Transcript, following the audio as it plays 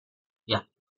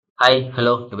Hi,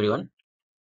 hello everyone.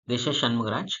 This is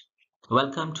Shanmugaraj.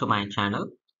 Welcome to my channel.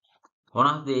 One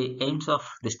of the aims of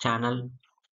this channel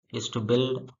is to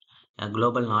build a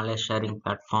global knowledge sharing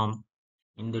platform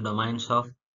in the domains of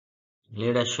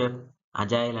leadership,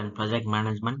 agile, and project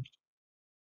management.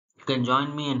 You can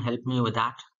join me and help me with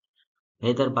that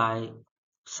either by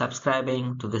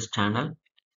subscribing to this channel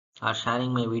or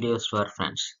sharing my videos to our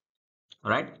friends.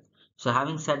 Alright? So,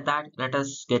 having said that, let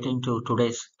us get into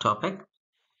today's topic.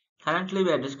 Currently,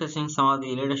 we are discussing some of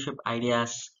the leadership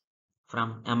ideas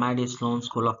from MIT Sloan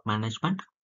School of Management.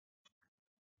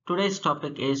 Today's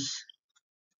topic is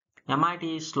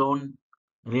MIT Sloan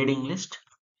Reading List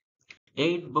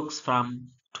 8 books from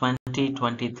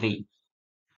 2023.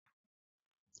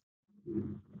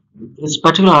 This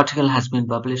particular article has been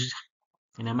published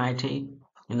in MIT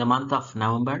in the month of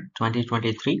November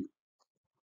 2023.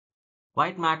 Why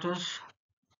it matters?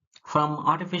 From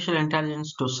artificial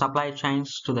intelligence to supply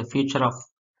chains to the future of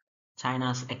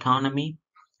China's economy,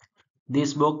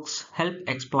 these books help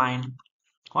explain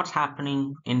what's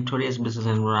happening in today's business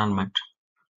environment.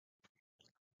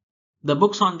 The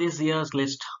books on this year's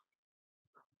list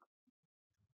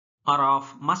are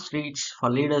of must-reads for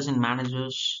leaders and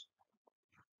managers,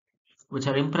 which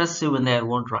are impressive in their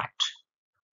own right.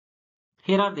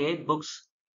 Here are the 8 books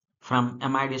from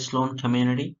MIT Sloan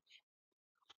community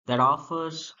that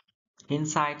offers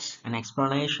insights and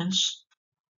explanations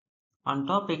on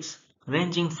topics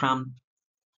ranging from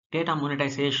data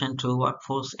monetization to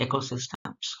workforce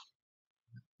ecosystems.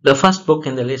 The first book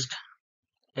in the list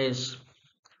is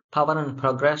Power and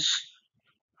Progress,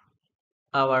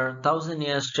 Our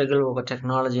Thousand-Year Struggle Over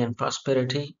Technology and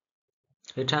Prosperity,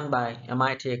 written by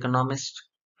MIT economists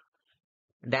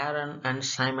Darren and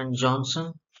Simon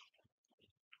Johnson.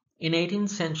 In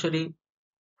 18th century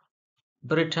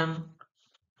Britain,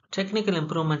 technical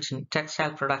improvements in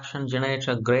textile production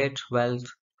generated great wealth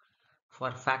for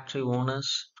factory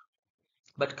owners,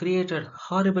 but created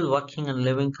horrible working and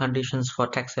living conditions for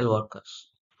textile workers,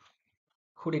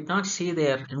 who did not see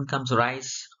their incomes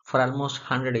rise for almost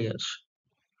 100 years.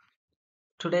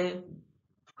 Today,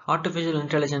 artificial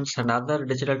intelligence and other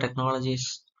digital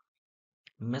technologies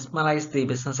mesmerize the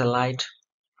business elite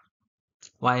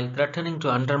while threatening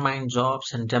to undermine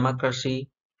jobs and democracy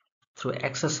through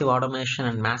excessive automation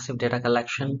and massive data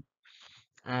collection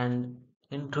and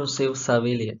intrusive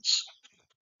surveillance.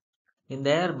 In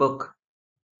their book,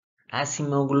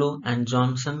 Asimoglu and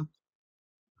Johnson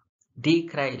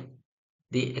decry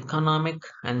the economic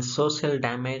and social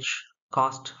damage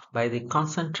caused by the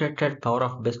concentrated power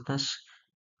of business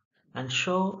and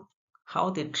show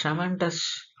how the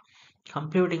tremendous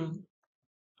computing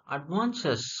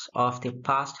advances of the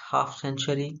past half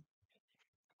century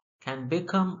can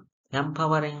become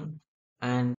empowering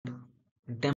and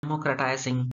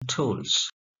democratizing tools.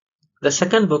 The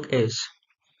second book is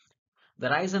The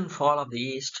Rise and Fall of the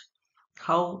East: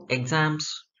 How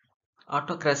Exams,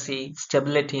 Autocracy,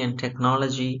 Stability and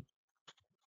Technology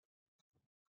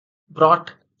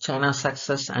brought China's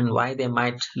success and why they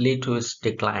might lead to its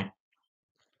decline.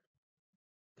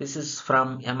 This is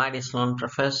from MIT Sloan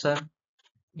professor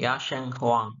Yasheng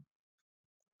Huang.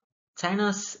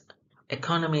 China's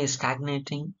economy is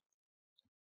stagnating,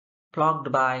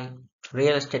 plagued by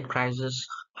real estate crisis,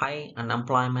 high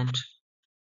unemployment,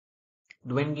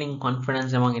 dwindling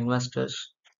confidence among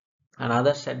investors, and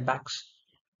other setbacks.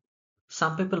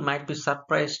 Some people might be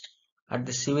surprised at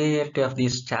the severity of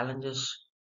these challenges,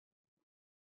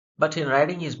 but in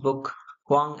writing his book,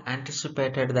 Huang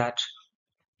anticipated that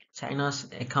China's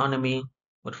economy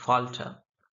would falter.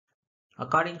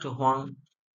 According to Huang,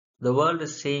 the world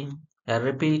is seeing a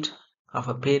repeat of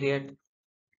a period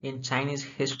in Chinese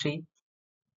history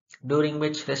during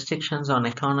which restrictions on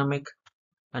economic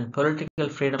and political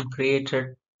freedom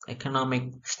created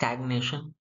economic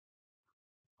stagnation.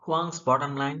 Huang's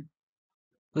bottom line: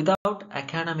 without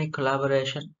academic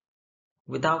collaboration,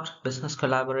 without business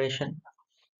collaboration,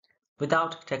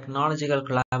 without technological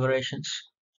collaborations,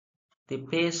 the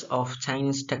pace of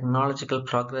Chinese technological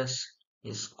progress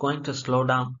is going to slow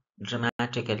down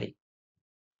dramatically.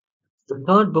 The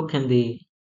third book in the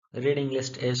reading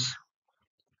list is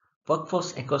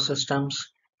Workforce Ecosystems: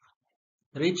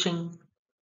 Reaching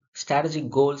Strategic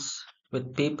Goals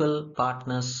with People,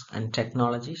 Partners, and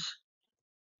Technologies.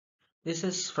 This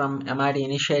is from MIT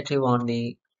Initiative on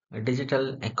the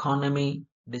Digital Economy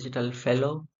Digital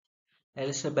Fellow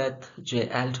Elizabeth J.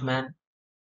 Altman,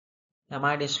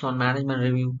 MIT Sloan Management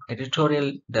Review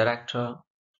Editorial Director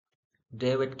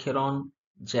David Kiron,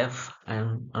 Jeff,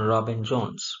 and Robin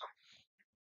Jones.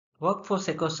 Workforce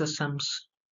ecosystems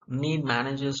need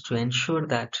managers to ensure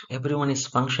that everyone is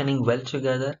functioning well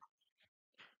together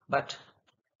But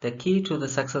the key to the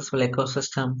successful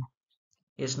ecosystem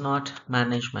is not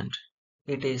management,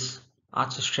 it is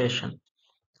orchestration.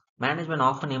 Management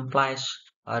often implies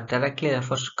or directly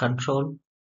refers to control.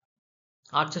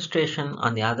 Orchestration,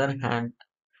 on the other hand,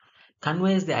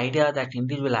 conveys the idea that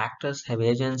individual actors have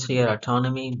agency or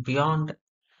autonomy beyond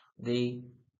the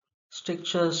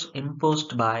strictures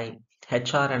imposed by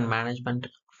HR and management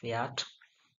fiat.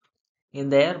 In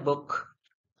their book,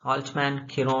 Altman,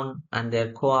 Kiron, and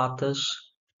their co-authors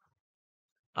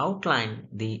outline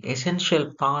the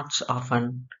essential parts of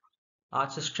an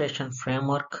orchestration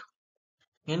framework,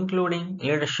 including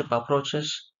leadership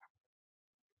approaches,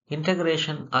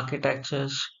 integration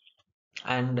architectures,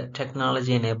 and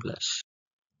technology enablers.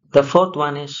 The fourth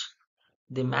one is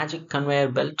the magic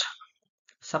conveyor belt,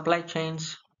 supply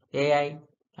chains, AI,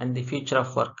 and the future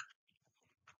of work.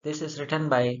 This is written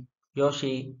by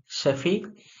Yoshi Sefi,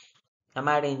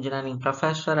 MIT engineering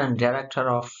professor and director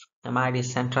of MIT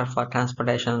Center for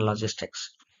Transportation and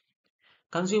Logistics.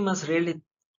 Consumers really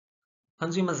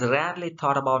Consumers rarely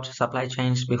thought about supply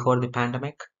chains before the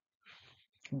pandemic.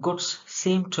 Goods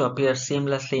seemed to appear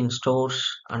seamlessly in stores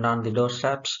and on the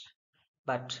doorsteps,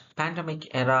 but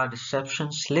pandemic era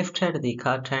disruptions lifted the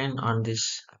curtain on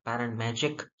this apparent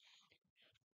magic,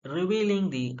 revealing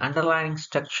the underlying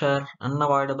structure,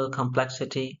 unavoidable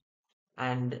complexity,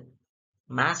 and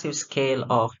massive scale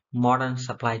of modern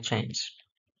supply chains.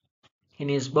 In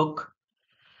his book,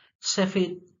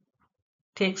 Sefi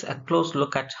takes a close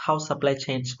look at how supply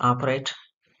chains operate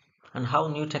and how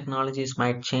new technologies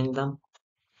might change them.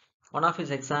 One of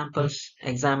his examples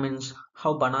examines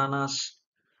how bananas,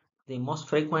 the most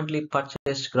frequently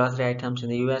purchased grocery items in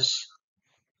the US,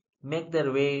 make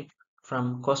their way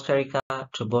from Costa Rica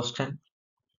to Boston,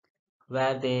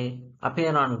 where they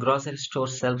appear on grocery store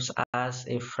shelves as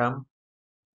if from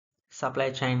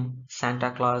supply chain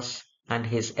Santa Claus and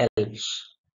his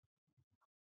elves.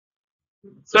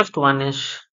 Fifth one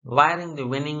is wiring the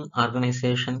winning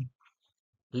organization,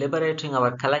 liberating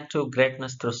our collective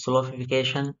greatness through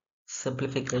solidification,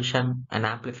 simplification, and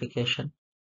amplification.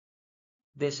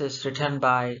 This is written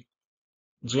by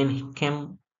Jean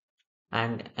Kim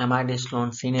and MIT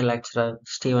Sloan senior lecturer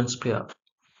Steven Spear.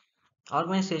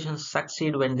 Organizations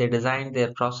succeed when they design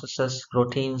their processes,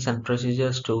 routines, and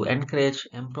procedures to encourage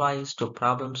employees to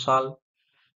problem solve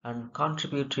and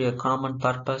contribute to a common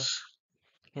purpose.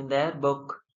 In their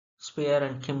book, Spear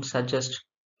and Kim suggest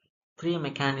three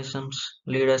mechanisms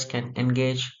leaders can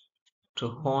engage to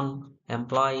hone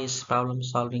employees' problem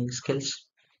solving skills.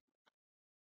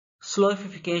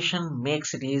 Slowification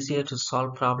makes it easier to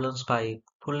solve problems by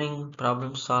pulling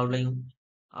problem solving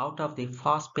out of the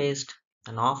fast paced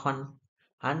and often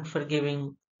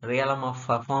unforgiving realm of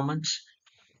performance.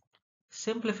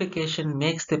 Simplification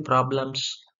makes the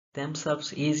problems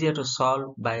themselves easier to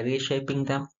solve by reshaping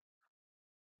them.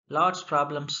 Large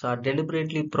problems are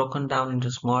deliberately broken down into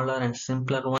smaller and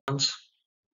simpler ones,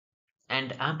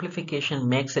 and amplification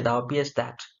makes it obvious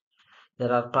that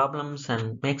there are problems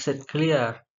and makes it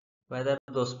clear whether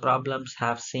those problems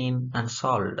have seen and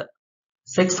solved.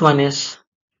 Sixth one is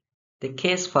the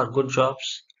case for good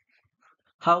jobs,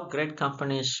 how great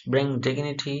companies bring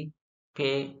dignity,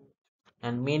 pay,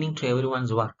 and meaning to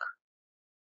everyone's work.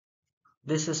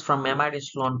 This is from MIT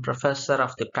Sloan professor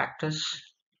of the practice,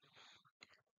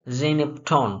 Zeynep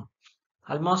Tone.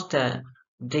 Almost a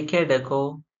decade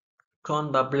ago,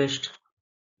 Tone published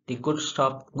the Good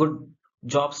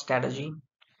Job Strategy,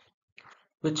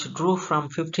 which drew from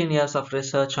 15 years of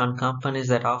research on companies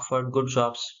that offered good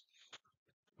jobs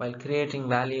while creating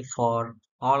value for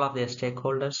all of their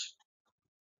stakeholders.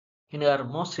 In her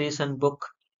most recent book,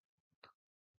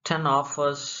 10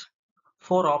 offers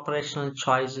 4 operational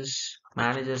choices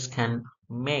managers can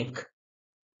make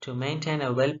to maintain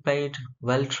a well-paid,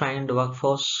 well-trained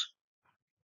workforce.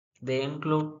 They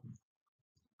include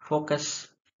focus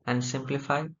and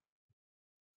simplify,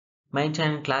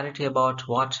 maintain clarity about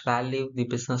what value the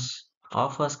business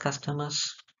offers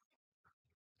customers,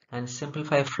 and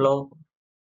simplify flow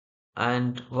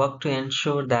and work to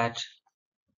ensure that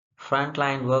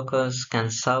frontline workers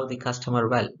can serve the customer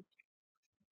well.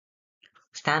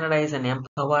 Standardize and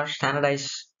empower,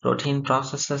 standardize routine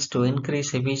processes to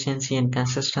increase efficiency and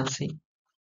consistency,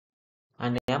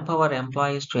 and empower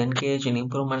employees to engage in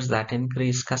improvements that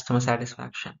increase customer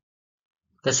satisfaction.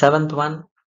 The seventh one,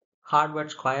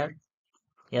 Harvard Square,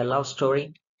 a love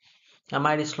story.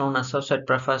 MIT Sloan Associate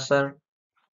Professor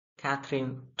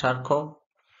Catherine Turco.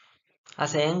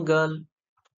 As a young girl,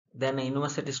 then a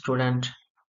university student,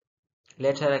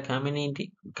 later a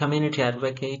community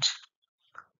advocate,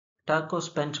 Turco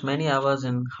spent many hours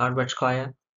in Harvard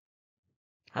Square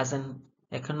as an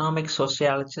economic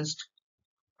sociologist.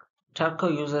 Turco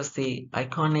uses the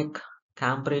iconic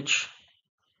Cambridge,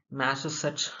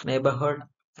 Massachusetts neighborhood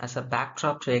as a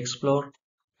backdrop to explore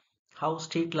how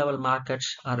street-level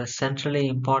markets are a centrally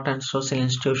important social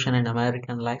institution in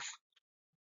American life.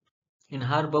 In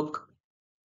her book,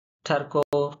 Turco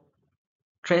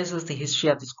traces the history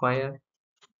of the square,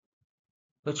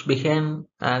 which began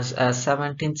as a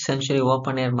 17th century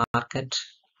open-air market,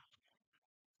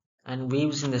 and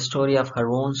weaves in the story of her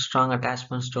own strong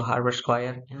attachments to Harvard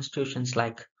Square, institutions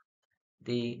like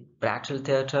the Brattle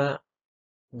Theatre,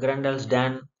 Grendel's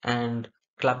Den, and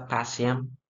Club Passim.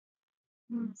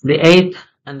 The eighth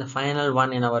and the final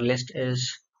one in our list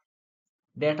is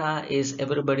Data is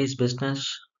Everybody's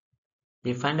Business,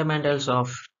 the Fundamentals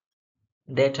of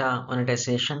Data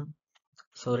Monetization.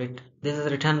 This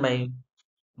is written by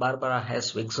Barbara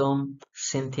Hess Wigzome,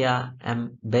 Cynthia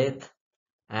M. Beth,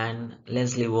 and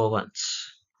Leslie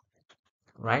Owens.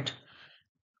 Right?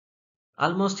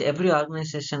 Almost every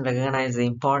organization recognizes the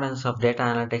importance of data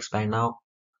analytics by now.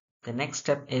 The next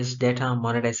step is data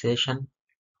monetization,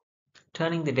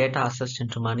 turning the data assets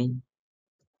into money.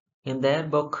 In their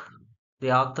book,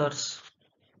 the authors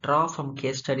draw from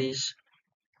case studies,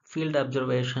 field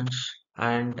observations,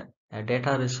 and a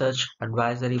data research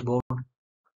advisory board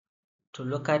to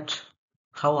look at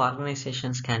how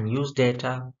organizations can use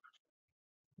data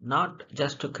not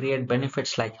just to create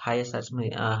benefits like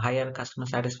higher customer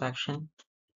satisfaction,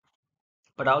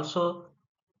 but also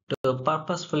to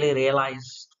purposefully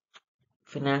realize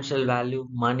financial value,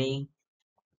 money,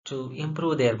 to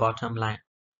improve their bottom line.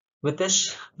 With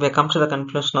this, we come to the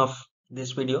conclusion of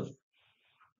this video.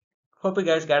 Hope you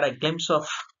guys got a glimpse of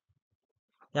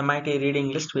MIT reading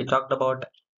list. We talked about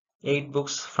 8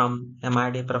 books from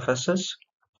MIT professors.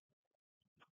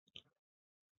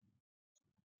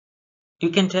 You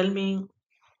can tell me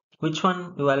which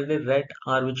one you already read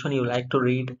or which one you like to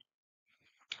read.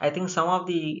 I think some of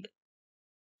the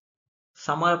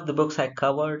books I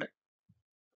covered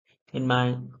in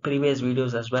my previous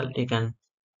videos as well. You can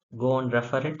go and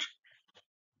refer it.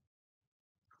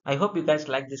 I hope you guys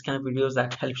like this kind of videos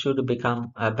that helps you to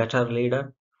become a better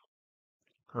leader.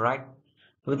 Right.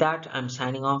 With that, I'm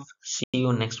signing off. See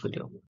you next video.